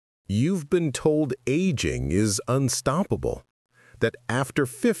You've been told aging is unstoppable, that after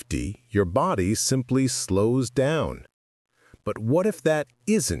 50, your body simply slows down. But what if that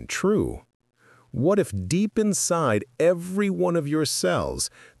isn't true? What if deep inside every one of your cells,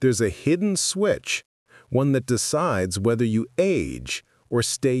 there's a hidden switch, one that decides whether you age or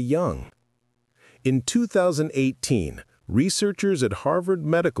stay young? In 2018, researchers at Harvard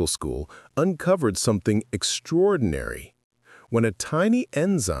Medical School uncovered something extraordinary. When a tiny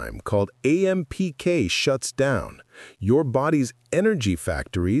enzyme called AMPK shuts down, your body's energy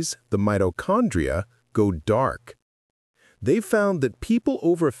factories, the mitochondria, go dark. They found that people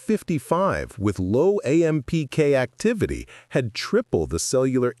over 55 with low AMPK activity had triple the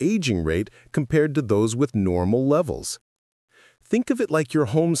cellular aging rate compared to those with normal levels. Think of it like your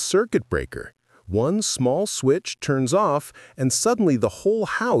home circuit breaker. One small switch turns off, and suddenly the whole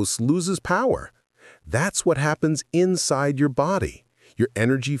house loses power. That's what happens inside your body. Your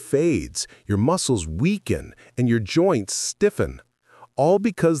energy fades, your muscles weaken, and your joints stiffen, all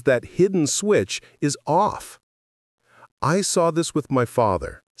because that hidden switch is off. I saw this with my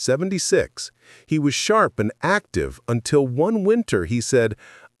father, 76. He was sharp and active until one winter he said,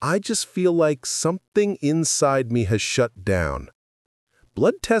 "I just feel like something inside me has shut down."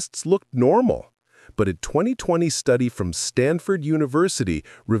 Blood tests looked normal. But a 2020 study from Stanford University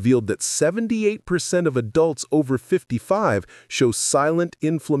revealed that 78% of adults over 55 show silent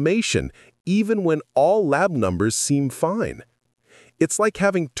inflammation, even when all lab numbers seem fine. It's like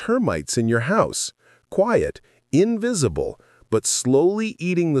having termites in your house, quiet, invisible, but slowly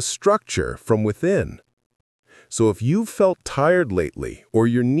eating the structure from within. So if you've felt tired lately or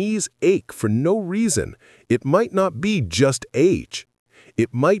your knees ache for no reason, it might not be just age.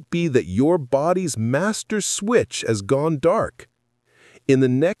 It might be that your body's master switch has gone dark. In the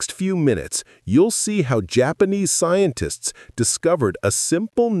next few minutes, you'll see how Japanese scientists discovered a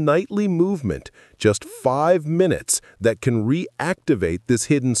simple nightly movement, just 5 minutes, that can reactivate this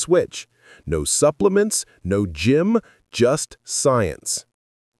hidden switch. No supplements, no gym, just science.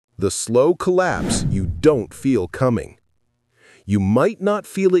 The slow collapse you don't feel coming. You might not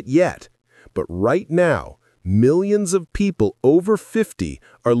feel it yet, but right now, millions of people over 50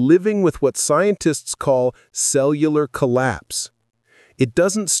 are living with what scientists call cellular collapse. It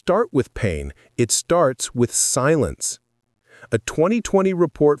doesn't start with pain, it starts with silence. A 2020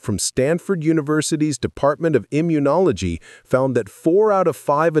 report from Stanford University's Department of Immunology found that 4 out of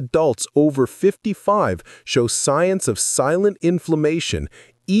 5 adults over 55 show signs of silent inflammation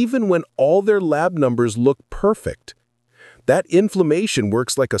even when all their lab numbers look perfect. That inflammation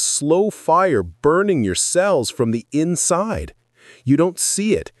works like a slow fire burning your cells from the inside. You don't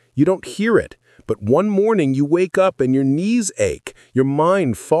see it, you don't hear it, but one morning you wake up and your knees ache, your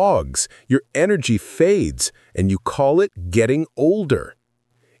mind fogs, your energy fades, and you call it getting older.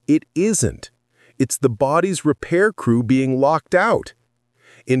 It isn't. It's the body's repair crew being locked out.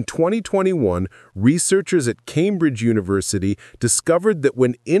 In 2021, researchers at Cambridge University discovered that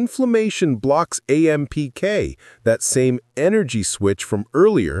when inflammation blocks AMPK, that same energy switch from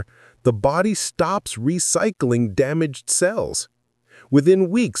earlier, the body stops recycling damaged cells. Within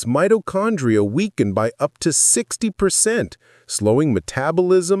weeks, mitochondria weaken by up to 60%, slowing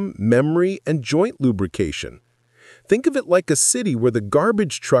metabolism, memory, and joint lubrication. Think of it like a city where the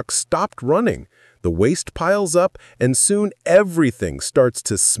garbage truck stopped running. The waste piles up, and soon everything starts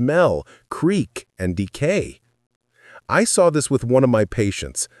to smell, creak, and decay. I saw this with one of my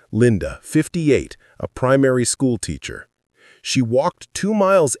patients, Linda, 58, a primary school teacher. She walked 2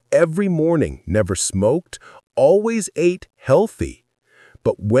 miles every morning, never smoked, always ate healthy.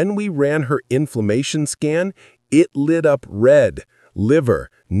 But when we ran her inflammation scan, it lit up red, liver,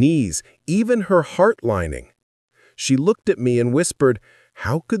 knees, even her heart lining. She looked at me and whispered,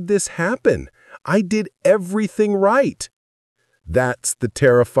 "How could this happen? I did everything right." That's the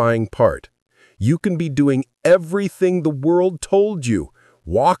terrifying part. You can be doing everything the world told you,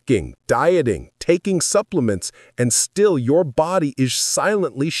 walking, dieting, taking supplements, and still your body is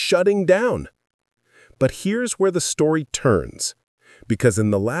silently shutting down. But here's where the story turns. Because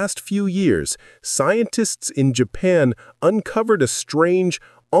in the last few years, scientists in Japan uncovered a strange,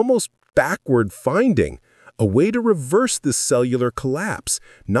 almost backward finding, a way to reverse this cellular collapse,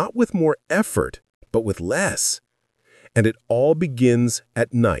 not with more effort, but with less. And it all begins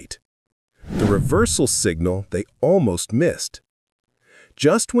at night. The reversal signal they almost missed.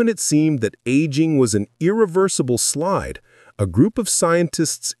 Just when it seemed that aging was an irreversible slide, a group of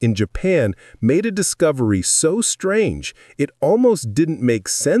scientists in Japan made a discovery so strange it almost didn't make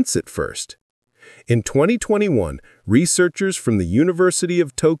sense at first. In 2021, researchers from the University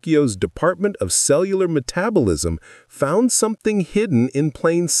of Tokyo's Department of Cellular Metabolism found something hidden in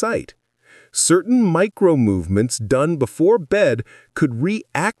plain sight. Certain micro-movements done before bed could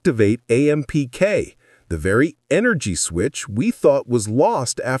reactivate AMPK, the very energy switch we thought was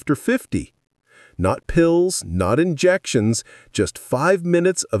lost after 50. Not pills, not injections, just 5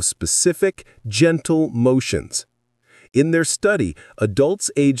 minutes of specific, gentle motions. In their study,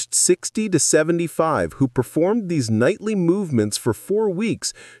 adults aged 60 to 75 who performed these nightly movements for 4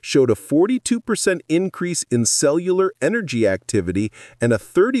 weeks showed a 42% increase in cellular energy activity and a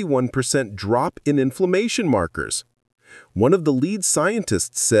 31% drop in inflammation markers. One of the lead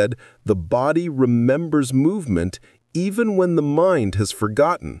scientists said, "The body remembers movement even when the mind has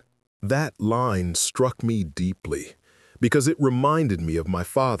forgotten." That line struck me deeply because it reminded me of my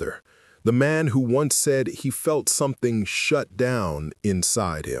father, the man who once said he felt something shut down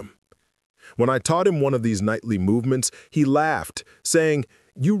inside him. When I taught him one of these nightly movements, he laughed, saying,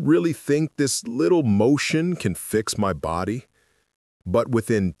 "You really think this little motion can fix my body?" But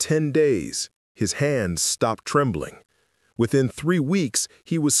within 10 days, his hands stopped trembling. Within 3 weeks,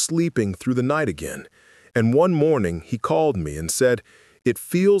 he was sleeping through the night again. And one morning, he called me and said, "It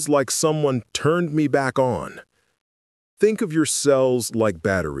feels like someone turned me back on." Think of your cells like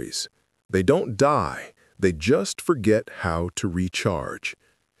batteries. They don't die, they just forget how to recharge.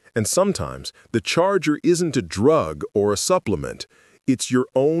 And sometimes the charger isn't a drug or a supplement, it's your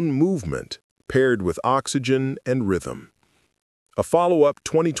own movement, paired with oxygen and rhythm. A follow-up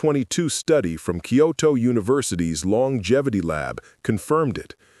 2022 study from Kyoto University's Longevity Lab confirmed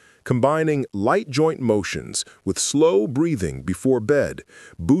it. Combining light joint motions with slow breathing before bed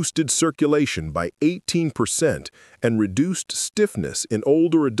boosted circulation by 18% and reduced stiffness in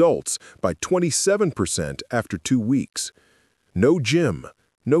older adults by 27% after 2 weeks. No gym,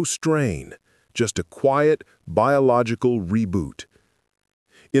 no strain, just a quiet biological reboot.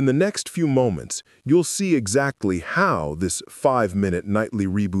 In the next few moments, you'll see exactly how this 5-minute nightly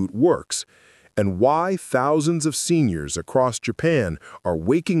reboot works, and why thousands of seniors across Japan are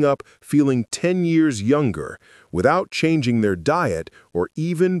waking up feeling 10 years younger without changing their diet or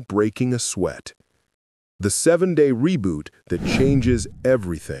even breaking a sweat. The 7-day reboot that changes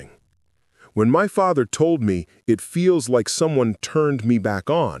everything. When my father told me it feels like someone turned me back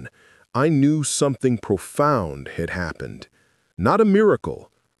on, I knew something profound had happened. Not a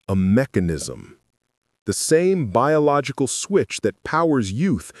miracle, a mechanism. The same biological switch that powers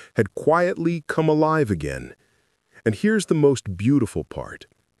youth had quietly come alive again. And here's the most beautiful part.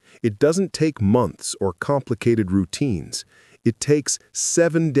 It doesn't take months or complicated routines. It takes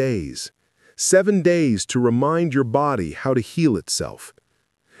 7 days. 7 days to remind your body how to heal itself.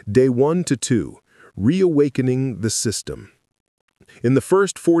 Day 1 to 2, reawakening the system. In the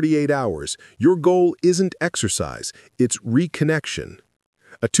first 48 hours, your goal isn't exercise, it's reconnection.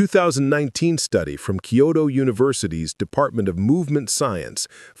 A 2019 study from Kyoto University's Department of Movement Science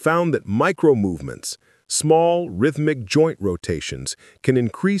found that micro-movements, small rhythmic joint rotations, can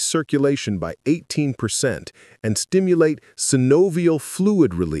increase circulation by 18% and stimulate synovial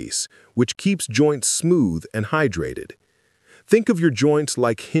fluid release, which keeps joints smooth and hydrated. Think of your joints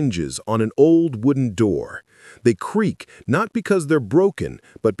like hinges on an old wooden door. They creak not because they're broken,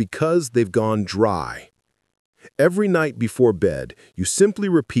 but because they've gone dry. Every night before bed, you simply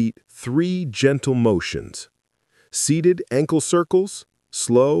repeat 3 gentle motions. Seated ankle circles,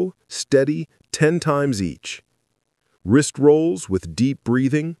 slow, steady, 10 times each. Wrist rolls with deep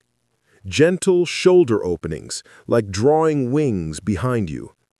breathing. Gentle shoulder openings, like drawing wings behind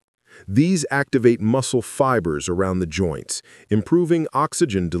you. These activate muscle fibers around the joints, improving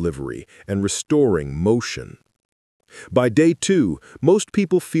oxygen delivery and restoring motion. By day 2, most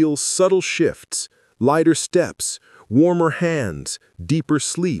people feel subtle shifts, lighter steps, warmer hands, deeper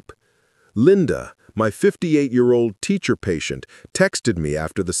sleep. Linda, my 58-year-old teacher patient, texted me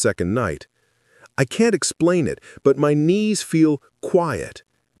after the second night. "I can't explain it, but my knees feel quiet,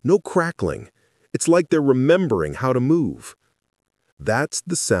 no crackling. It's like they're remembering how to move." That's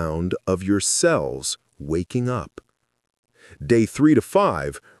the sound of your cells waking up. Day 3 to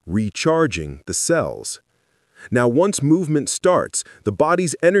 5, recharging the cells. Now, once movement starts, the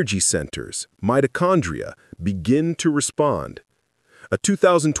body's energy centers, mitochondria, begin to respond. A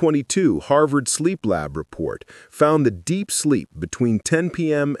 2022 Harvard Sleep Lab report found that deep sleep between 10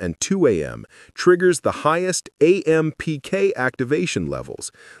 p.m. and 2 a.m. triggers the highest AMPK activation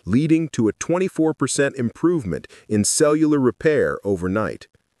levels, leading to a 24% improvement in cellular repair overnight.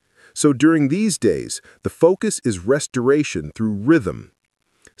 So during these days, the focus is restoration through rhythm.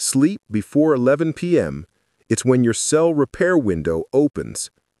 Sleep before 11 p.m., it's when your cell repair window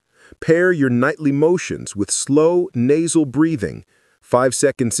opens. Pair your nightly motions with slow nasal breathing, 5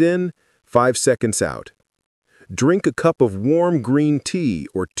 seconds in, 5 seconds out. Drink a cup of warm green tea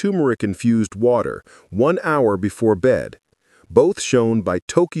or turmeric-infused water 1 hour before bed, both shown by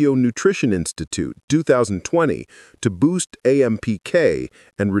Tokyo Nutrition Institute 2020 to boost AMPK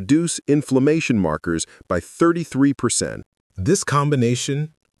and reduce inflammation markers by 33%. This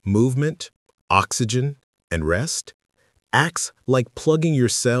combination, movement, oxygen, and rest, acts like plugging your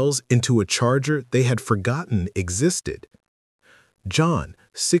cells into a charger they had forgotten existed. John,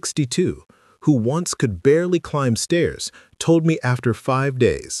 62, who once could barely climb stairs, told me after 5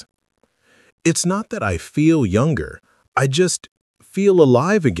 days, "It's not that I feel younger, I just feel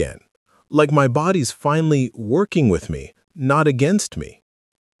alive again, like my body's finally working with me, not against me."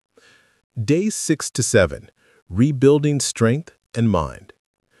 Days 6 to 7, rebuilding strength and mind.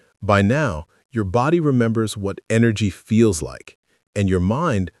 By now, your body remembers what energy feels like, and your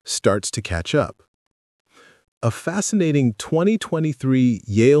mind starts to catch up. A fascinating 2023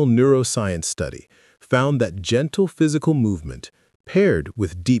 Yale neuroscience study found that gentle physical movement, paired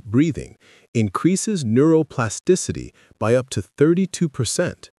with deep breathing, increases neuroplasticity by up to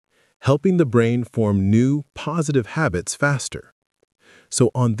 32%, helping the brain form new, positive habits faster. So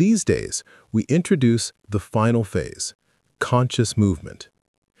on these days, we introduce the final phase, conscious movement.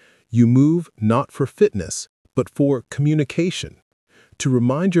 You move not for fitness, but for communication, to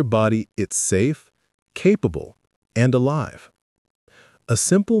remind your body it's safe, capable, and alive. A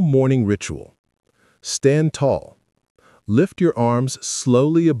simple morning ritual. Stand tall. Lift your arms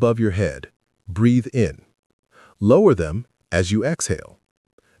slowly above your head. Breathe in. Lower them as you exhale.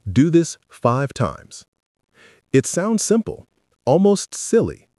 Do this 5 times. It sounds simple, almost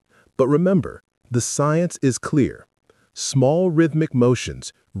silly, but remember, the science is clear. Small rhythmic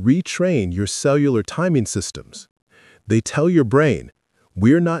motions retrain your cellular timing systems. They tell your brain,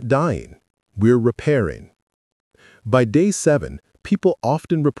 we're not dying, we're repairing. By day 7, people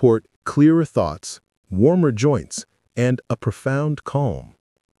often report clearer thoughts, warmer joints, and a profound calm.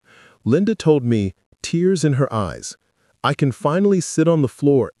 Linda told me, tears in her eyes, "I can finally sit on the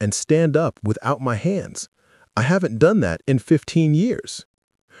floor and stand up without my hands. I haven't done that in 15 years."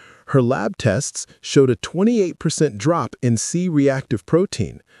 Her lab tests showed a 28% drop in C-reactive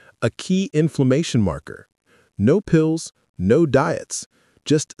protein, a key inflammation marker. No pills, no diets,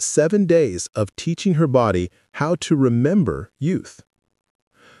 just 7 days of teaching her body how to remember youth.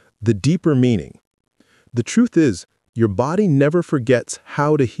 The deeper meaning. The truth is, your body never forgets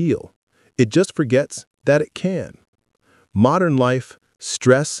how to heal. It just forgets that it can. Modern life,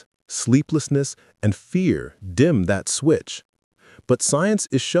 stress, sleeplessness, and fear dim that switch. But science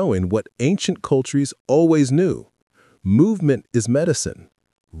is showing what ancient cultures always knew. Movement is medicine.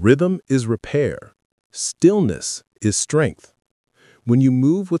 Rhythm is repair. Stillness is strength. When you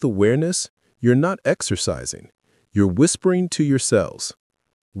move with awareness, you're not exercising. You're whispering to your cells,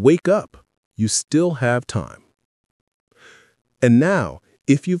 "Wake up, you still have time." And now,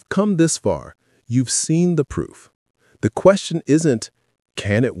 if you've come this far, you've seen the proof. The question isn't,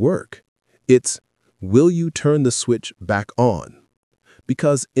 can it work? It's, will you turn the switch back on?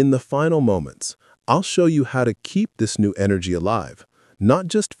 Because in the final moments, I'll show you how to keep this new energy alive, not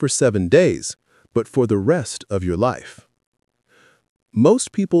just for 7 days, but for the rest of your life.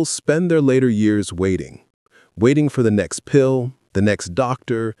 Most people spend their later years waiting for the next pill, the next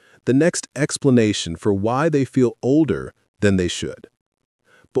doctor, the next explanation for why they feel older than they should.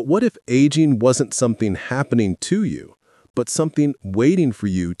 But what if aging wasn't something happening to you, but something waiting for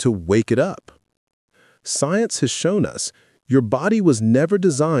you to wake it up? Science has shown us your body was never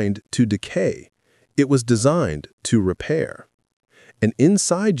designed to decay. It was designed to repair. And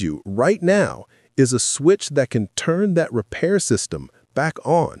inside you, right now, is a switch that can turn that repair system back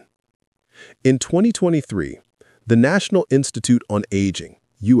on. In 2023, the National Institute on Aging,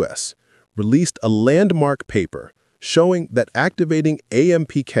 US, released a landmark paper showing that activating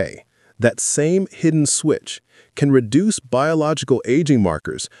AMPK, that same hidden switch, can reduce biological aging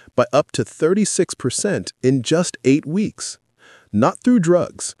markers by up to 36% in just 8 weeks. Not through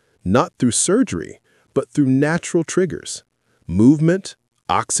drugs, not through surgery, but through natural triggers: movement,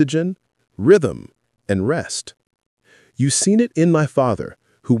 oxygen, rhythm, and rest. You've seen it in my father,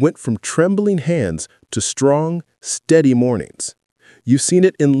 who went from trembling hands to strong, steady mornings. You've seen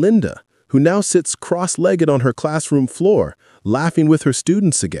it in Linda, who now sits cross-legged on her classroom floor, laughing with her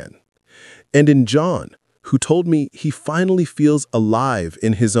students again. And in John, who told me he finally feels alive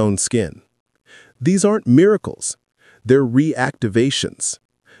in his own skin. These aren't miracles, they're reactivations.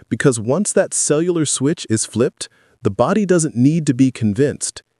 Because once that cellular switch is flipped, the body doesn't need to be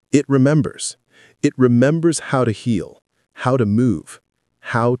convinced. It remembers. It remembers how to heal, how to move,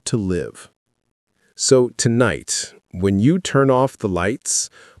 how to live. So tonight, when you turn off the lights,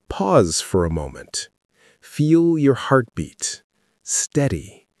 pause for a moment. Feel your heartbeat,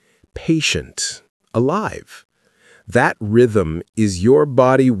 steady, patient, alive. That rhythm is your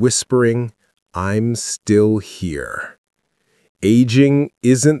body whispering, "I'm still here." Aging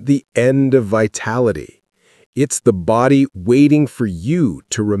isn't the end of vitality. It's the body waiting for you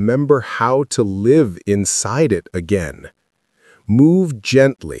to remember how to live inside it again. Move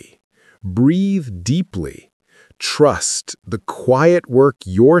gently. Breathe deeply. Trust the quiet work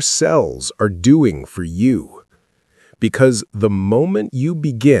your cells are doing for you. Because the moment you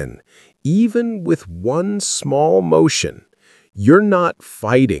begin, even with one small motion, you're not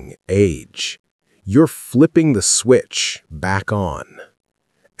fighting age. You're flipping the switch back on.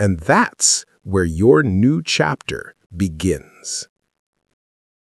 And that's where your new chapter begins.